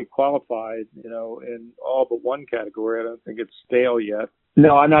 being fully qualified, in all but one category, I don't think it's stale yet.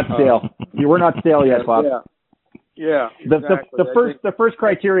 No, I'm not stale. You were not stale yet, Bob. Yeah, exactly. The first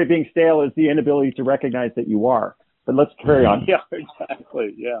criteria of being stale is the inability to recognize that you are. But let's carry on. Yeah,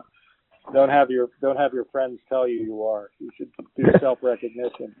 exactly. Yeah, don't have your friends tell you are. You should do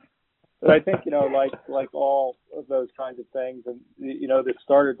self-recognition. But I think like all of those kinds of things, and that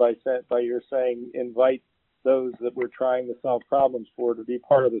started by your saying, invite those that we're trying to solve problems for to be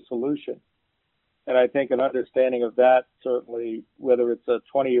part of the solution. And I think an understanding of that, certainly, whether it's a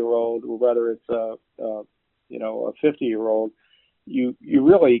 20-year-old or whether it's a 50-year-old, you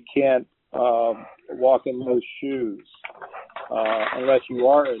really can't walk in those shoes unless you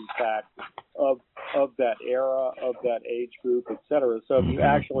are, in fact, of that era, of that age group, et cetera. So if you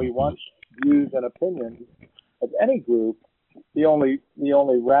actually want views and opinions of any group, the only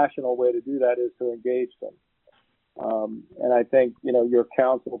rational way to do that is to engage them. And I think, your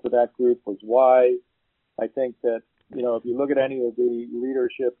counsel to that group was wise. I think that, if you look at any of the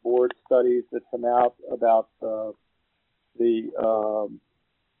leadership board studies that come out about the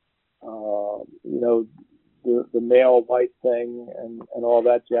male white thing and all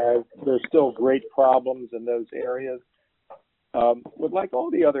that jazz, there's still great problems in those areas. With like all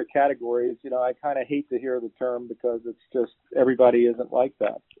the other categories, I kind of hate to hear the term because it's just everybody isn't like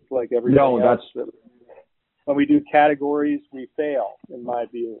that. It's like everybody else. When we do categories, we fail, in my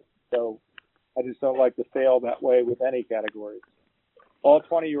view. So I just don't like to fail that way with any categories. All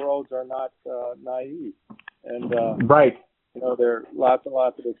 20-year-olds are not naive, and right. There are lots and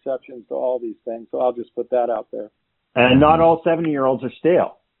lots of exceptions to all these things. So I'll just put that out there. And not all 70-year-olds are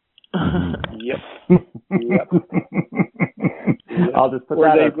stale. Yep. I'll just put or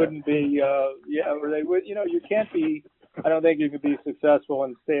that they out wouldn't there. Be, or they would, you can't be, I don't think you can be successful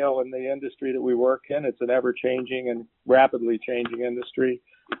and stale in the industry that we work in. It's an ever-changing and rapidly changing industry.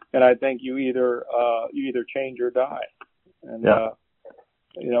 And I think you either change or die. And,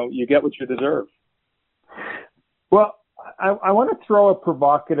 you get what you deserve. Well, I want to throw a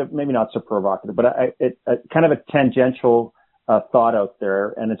provocative, maybe not so provocative, but kind of a tangential thought out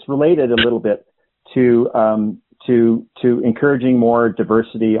there, and it's related a little bit to encouraging more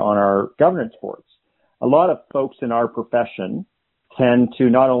diversity on our governance boards. A lot of folks in our profession tend to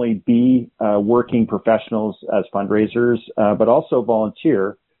not only be working professionals as fundraisers, but also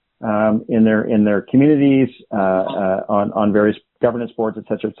volunteer in their communities on various governance boards, et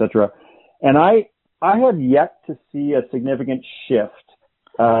cetera, et cetera. And I have yet to see a significant shift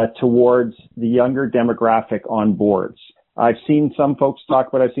towards the younger demographic on boards. I've seen some folks talk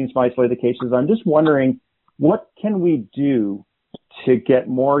about, I've seen some isolated cases. I'm just wondering, what can we do to get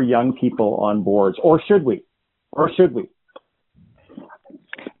more young people on boards, or should we?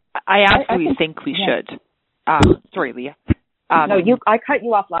 I absolutely think we should. Sorry, Leah. No, I cut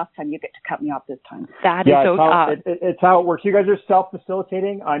you off last time. You get to cut me off this time. That is okay. It's how it works. You guys are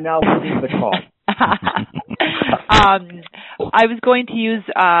self-facilitating. I'm now leading the call. I was going to use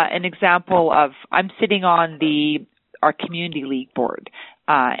an example of, I'm sitting on our community league board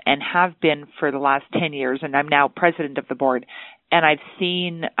and have been for the last 10 years, and I'm now president of the board. And I've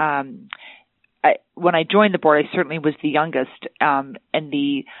seen, when I joined the board, I certainly was the youngest. And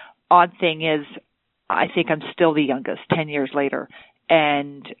the odd thing is, I think I'm still the youngest 10 years later.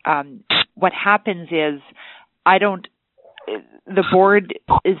 And what happens is the board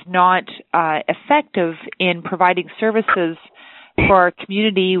is not effective in providing services for our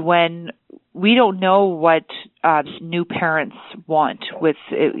community when we don't know what new parents want with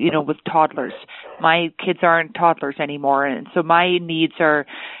toddlers. My kids aren't toddlers anymore, and so my needs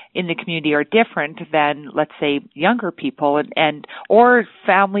in the community are different than, let's say, younger people or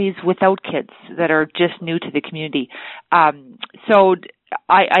families without kids that are just new to the community. So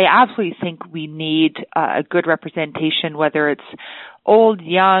I absolutely think we need a good representation, whether it's old,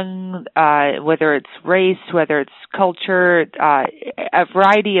 young, whether it's race, whether it's culture, a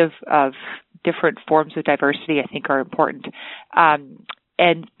variety of different forms of diversity I think are important.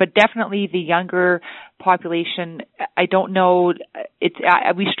 But definitely the younger population, I don't know,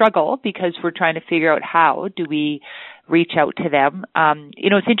 we struggle because we're trying to figure out how do we reach out to them.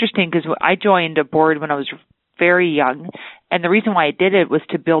 It's interesting because I joined a board when I was very young, and the reason why I did it was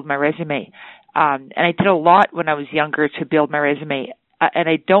to build my resume. And I did a lot when I was younger to build my resume. And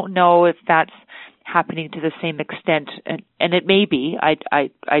I don't know if that's happening to the same extent, and it may be.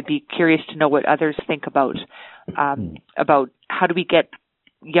 I'd be curious to know what others think about how do we get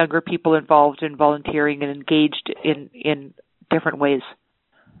younger people involved in volunteering and engaged in different ways.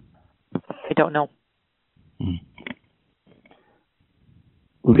 I don't know.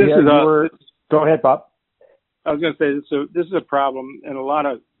 Go ahead, Bob. I was going to say, so this is a problem in a lot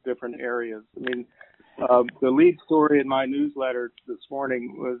of different areas. I mean, the lead story in my newsletter this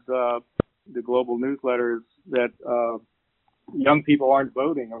morning was the global newsletters that young people aren't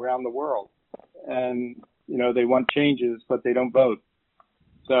voting around the world. And, they want changes, but they don't vote.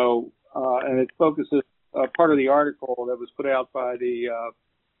 So, and it focuses, part of the article that was put out by the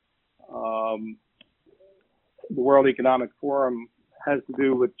World Economic Forum has to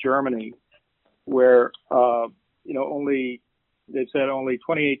do with Germany, where, they've said only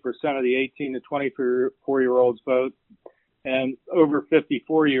 28% of the 18 to 24-year-olds vote, and over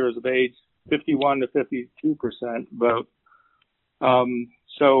 54 years of age, 51 to 52% vote.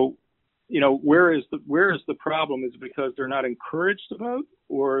 So, where is the problem? Is it because they're not encouraged to vote,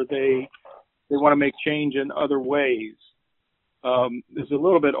 or they want to make change in other ways? It's a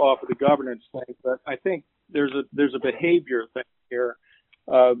little bit off of the governance thing, but I think there's a behavior thing here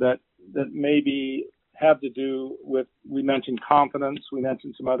that maybe have to do with, we mentioned confidence, we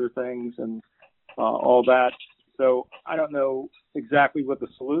mentioned some other things and all that. So I don't know exactly what the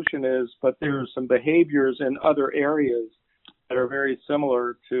solution is, but there's some behaviors in other areas that are very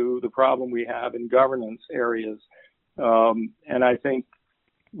similar to the problem we have in governance areas. And I think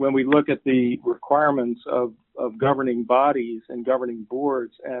when we look at the requirements of governing bodies and governing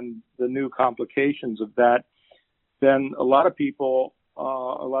boards and the new complications of that, then a lot of people, a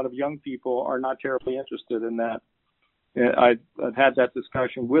lot of young people are not terribly interested in that. I've had that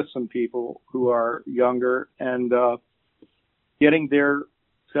discussion with some people who are younger, and getting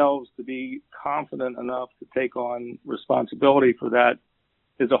themselves to be confident enough to take on responsibility for that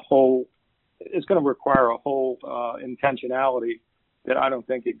is it's going to require a whole intentionality that I don't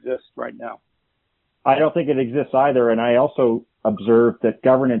think exists right now. I don't think it exists either, and I also observe that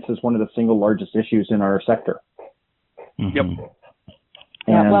governance is one of the single largest issues in our sector. Mm-hmm. Yep.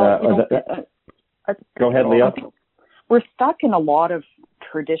 And, go ahead, Leah. We're stuck in a lot of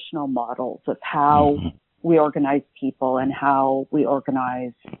traditional models of how we organize people and how we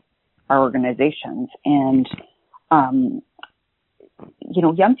organize our organizations. And,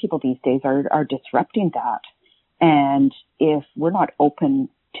 young people these days are disrupting that. And if we're not open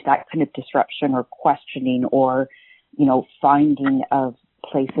to that kind of disruption or questioning or, finding of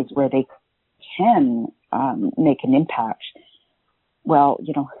places where they can make an impact, well,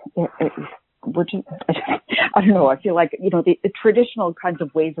 we're just, I don't know, I feel like, the traditional kinds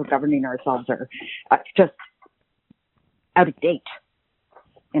of ways of governing ourselves are just out of date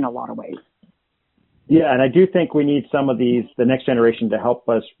in a lot of ways. Yeah, and I do think we need some of the next generation to help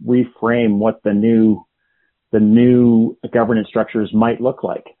us reframe what the new governance structures might look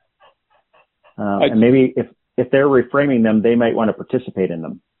like. And maybe if they're reframing them, they might want to participate in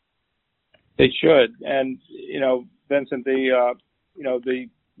them. They should. And, Vincent, the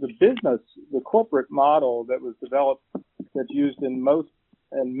business, the corporate model that was developed, that's used in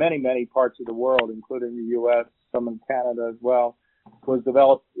many, many parts of the world, including the U.S., some in Canada as well, was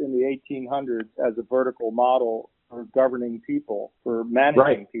developed in the 1800s as a vertical model for governing people, for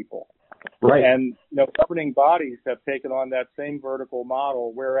managing people. Right. And, governing bodies have taken on that same vertical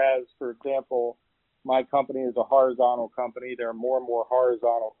model, whereas, for example, my company is a horizontal company. There are more and more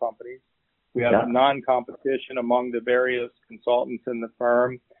horizontal companies. We have non-competition among the various consultants in the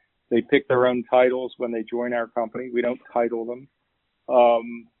firm. They pick their own titles when they join our company. We don't title them.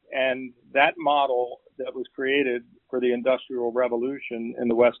 And that model that was created for the Industrial Revolution in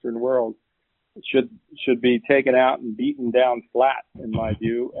the Western world should be taken out and beaten down flat, in my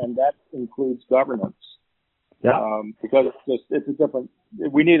view, and that includes governance. Yeah. Because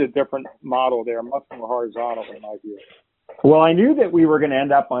we need a different model there, much more horizontal, in my view. Well, I knew that we were going to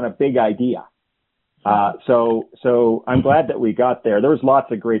end up on a big idea. So I'm glad that we got there. There was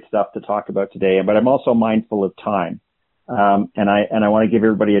lots of great stuff to talk about today, but I'm also mindful of time. And I want to give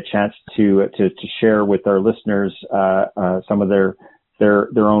everybody a chance to share with our listeners, some of their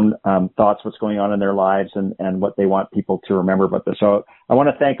own, thoughts, what's going on in their lives and what they want people to remember about this. So I want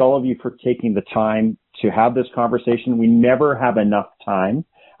to thank all of you for taking the time to have this conversation. We never have enough time.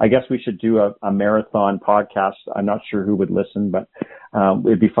 I guess we should do a marathon podcast. I'm not sure who would listen, but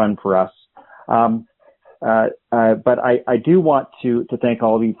it'd be fun for us. But I do want to thank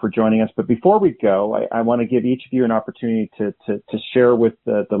all of you for joining us. But before we go, I want to give each of you an opportunity to share with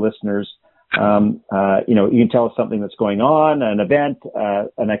the listeners. You can tell us something that's going on, an event,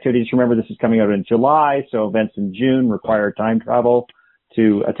 an activity. Just remember, this is coming out in July, so events in June require time travel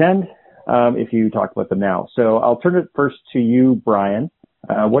to attend. If you talk about them now, so I'll turn it first to you, Brian.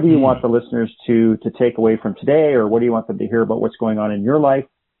 What do you want the listeners to take away from today, or what do you want them to hear about what's going on in your life?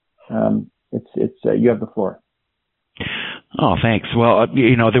 You have the floor. Oh, thanks. Well,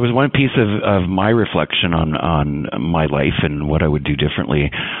 there was one piece of my reflection on my life and what I would do differently.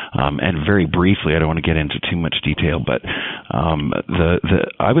 And very briefly, I don't want to get into too much detail, but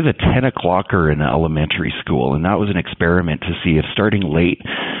I was a 10 o'clocker in elementary school, and that was an experiment to see if starting late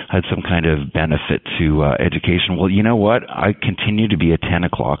had some kind of benefit to education. Well, you know what? I continue to be a 10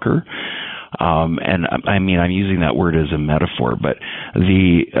 o'clocker. And I mean, I'm using that word as a metaphor, but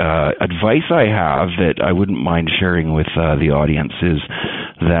the advice I have that I wouldn't mind sharing with the audience is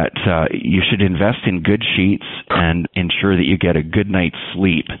that you should invest in good sheets and ensure that you get a good night's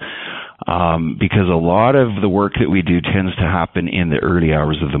sleep. Because a lot of the work that we do tends to happen in the early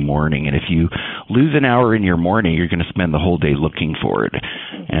hours of the morning. And if you lose an hour in your morning, you're going to spend the whole day looking for it.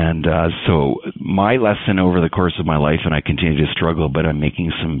 And so my lesson over the course of my life, and I continue to struggle, but I'm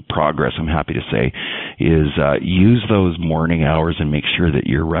making some progress, I'm happy to say, is use those morning hours and make sure that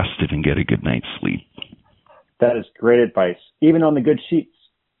you're rested and get a good night's sleep. That is great advice, even on the good sheets.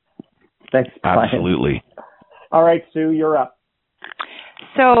 Thanks, Brian. Absolutely. All right, Sue, you're up.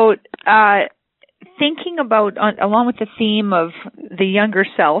 So, thinking about, along with the theme of the younger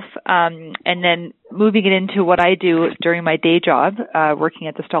self, and then moving it into what I do during my day job, working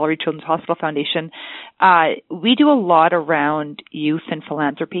at the Stollery Children's Hospital Foundation, we do a lot around youth and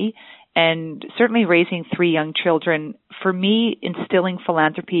philanthropy, and certainly raising 3 young children. For me, instilling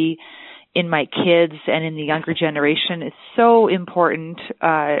philanthropy in my kids and in the younger generation is so important.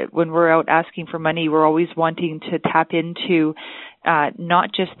 When we're out asking for money, we're always wanting to tap into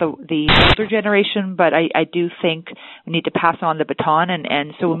not just the older generation, but I do think we need to pass on the baton.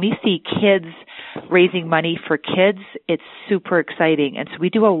 And so when we see kids raising money for kids, it's super exciting. And so we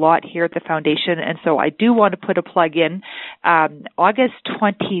do a lot here at the foundation. And so I do want to put a plug in. August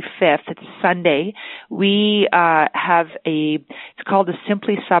 25th, it's Sunday, we have it's called the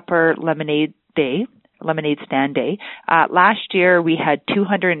Simply Supper Lemonade Stand Day. Last year we had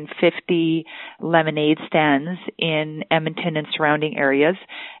 250 lemonade stands in Edmonton and surrounding areas.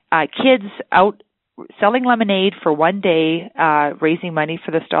 Kids out selling lemonade for one day, raising money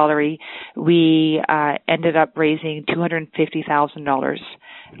for the Stollery. We ended up raising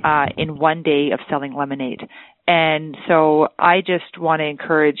 $250,000 in one day of selling lemonade. And so I just want to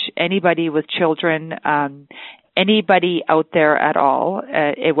encourage anybody with children, anybody out there at all,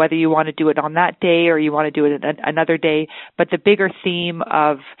 whether you want to do it on that day or you want to do it another day, but the bigger theme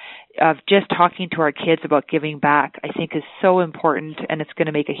of just talking to our kids about giving back, I think is so important, and it's going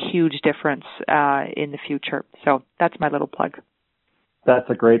to make a huge difference in the future. So that's my little plug. That's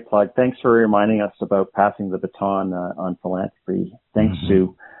a great plug. Thanks for reminding us about passing the baton on philanthropy. Thanks,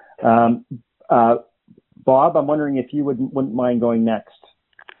 Sue. Bob, I'm wondering if you wouldn't mind going next.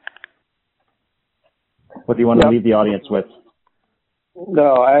 What do you want to leave the audience with?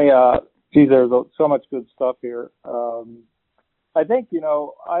 No, there's so much good stuff here. I think,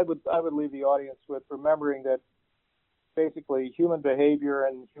 I would leave the audience with remembering that basically human behavior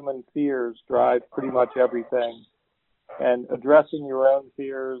and human fears drive pretty much everything. And addressing your own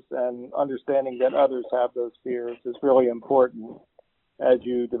fears and understanding that others have those fears is really important as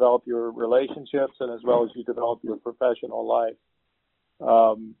you develop your relationships and as well as you develop your professional life.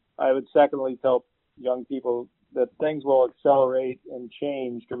 I would secondly tell young people that things will accelerate and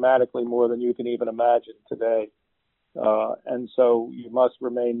change dramatically more than you can even imagine today. And so you must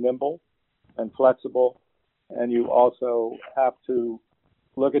remain nimble and flexible, and you also have to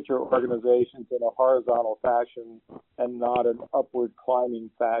look at your organizations in a horizontal fashion and not an upward climbing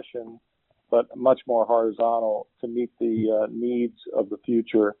fashion, but much more horizontal to meet the needs of the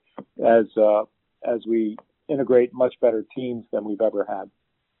future as we integrate much better teams than we've ever had.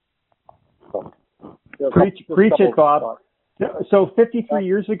 So, Preach it, Bob. So 53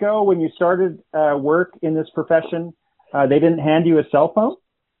 years ago, when you started work in this profession, they didn't hand you a cell phone?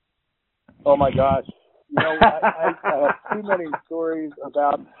 Oh, my gosh. I have too many stories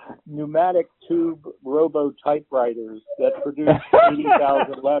about pneumatic tube robo typewriters that produce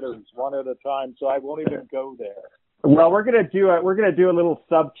 80,000 letters one at a time, so I won't even go there. Well, we're gonna do a little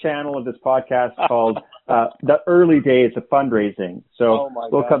sub channel of this podcast called the early days of fundraising. So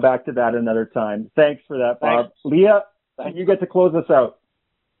we'll come back to that another time. Thanks for that, Bob. Thanks. Leah, you get to close us out.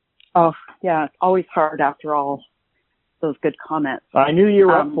 Oh yeah, it's always hard after all those good comments. I knew you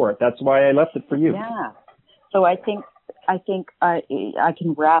were up for it. That's why I left it for you. Yeah. So I think I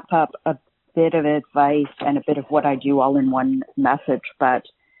can wrap up a bit of advice and a bit of what I do all in one message, but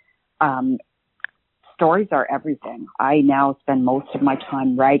stories are everything. I now spend most of my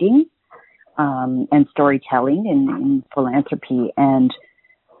time writing and storytelling in philanthropy, and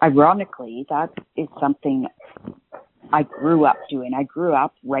ironically, that is something I grew up doing. I grew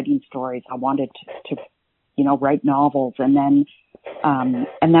up writing stories. I wanted to write novels, and then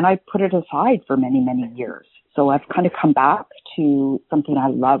I put it aside for many, many years. So I've kind of come back to something I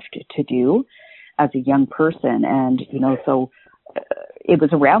loved to do as a young person. And, so it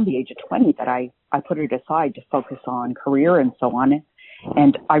was around the age of 20 that I put it aside to focus on career and so on.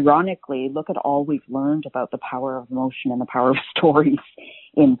 And ironically, look at all we've learned about the power of emotion and the power of stories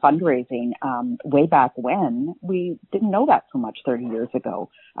in fundraising. Way back when, we didn't know that so much 30 years ago.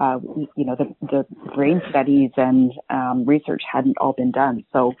 The brain studies and research hadn't all been done.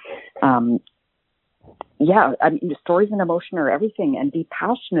 So, stories and emotion are everything, and be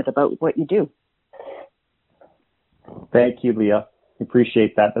passionate about what you do. Thank you, Leah.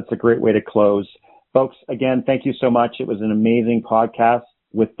 Appreciate that. That's a great way to close. Folks, again, thank you so much. It was an amazing podcast.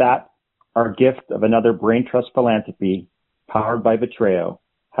 With that, our gift of another Brain Trust Philanthropy, powered by Vitreo,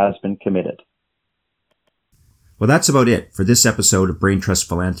 has been committed. Well, that's about it for this episode of Brain Trust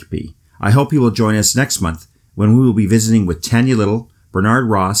Philanthropy. I hope you will join us next month when we will be visiting with Tanya Little, Bernard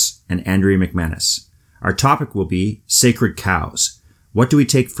Ross, and Andrea McManus. Our topic will be sacred cows. What do we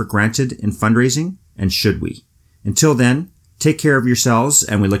take for granted in fundraising, and should we? Until then, Take care of yourselves,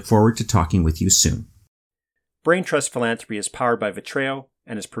 and we look forward to talking with you soon. Brain Trust Philanthropy is powered by Vitreo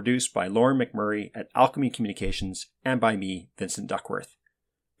and is produced by Lauren McMurray at Alchemy Communications and by me, Vincent Duckworth.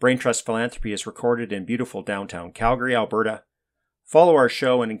 Brain Trust Philanthropy is recorded in beautiful downtown Calgary, Alberta. Follow our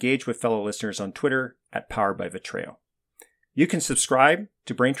show and engage with fellow listeners on Twitter at Powered by Vitreo. You can subscribe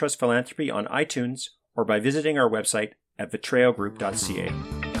to Brain Trust Philanthropy on iTunes or by visiting our website at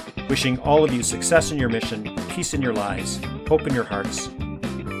vitreogroup.ca. Wishing all of you success in your mission, peace in your lives, hope in your hearts.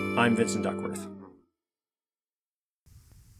 I'm Vincent Duckworth.